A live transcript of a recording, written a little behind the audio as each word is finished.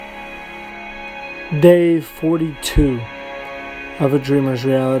Day 42 of A Dreamer's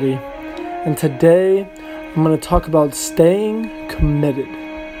Reality. And today, I'm going to talk about staying committed.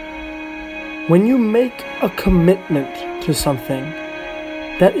 When you make a commitment to something,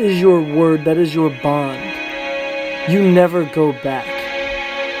 that is your word, that is your bond. You never go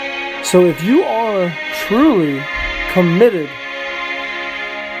back. So if you are truly committed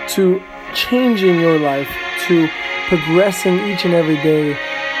to changing your life, to progressing each and every day,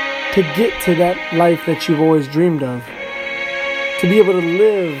 to get to that life that you've always dreamed of, to be able to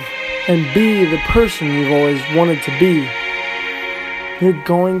live and be the person you've always wanted to be, you're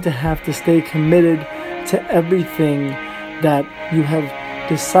going to have to stay committed to everything that you have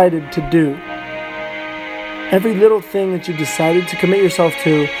decided to do. Every little thing that you decided to commit yourself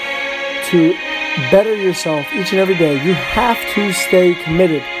to better yourself each and every day, you have to stay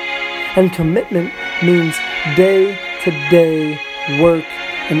committed. And commitment means day-to-day work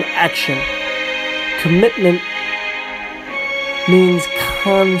and action. Commitment means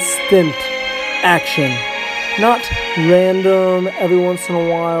constant action, not random, every once in a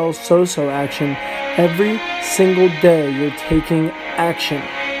while, so-so action. Every single day you're taking action.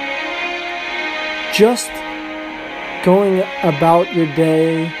 Just going about your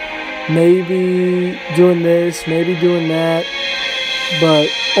day, maybe doing this, maybe doing that, but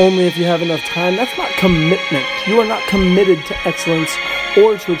only if you have enough time. That's not commitment. You are not committed to excellence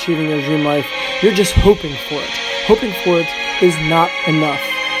or to achieving your dream life. You're just hoping for it. Hoping for it is not enough.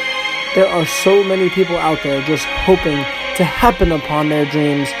 There are so many people out there just hoping to happen upon their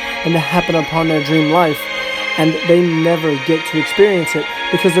dreams and to happen upon their dream life, and they never get to experience it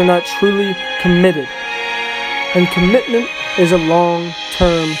because they're not truly committed. And commitment is a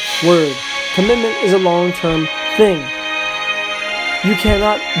long-term word. Commitment is a long-term thing. You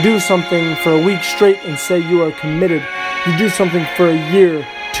cannot do something for a week straight and say you are committed. You do something for a year,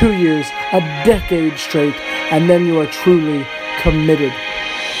 2 years, a decade straight, and then you are truly committed.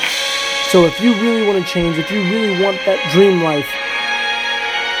 So if you really want to change, if you really want that dream life,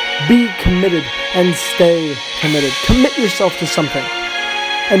 be committed and stay committed. Commit yourself to something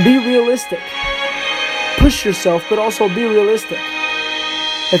and be realistic. Push yourself, but also be realistic.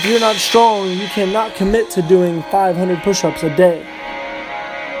 If you're not strong, you cannot commit to doing 500 push-ups a day.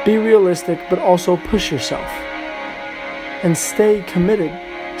 Be realistic, but also push yourself. And stay committed.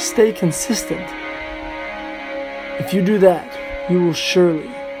 Stay consistent. If you do that, you will surely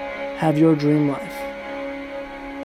have your dream life.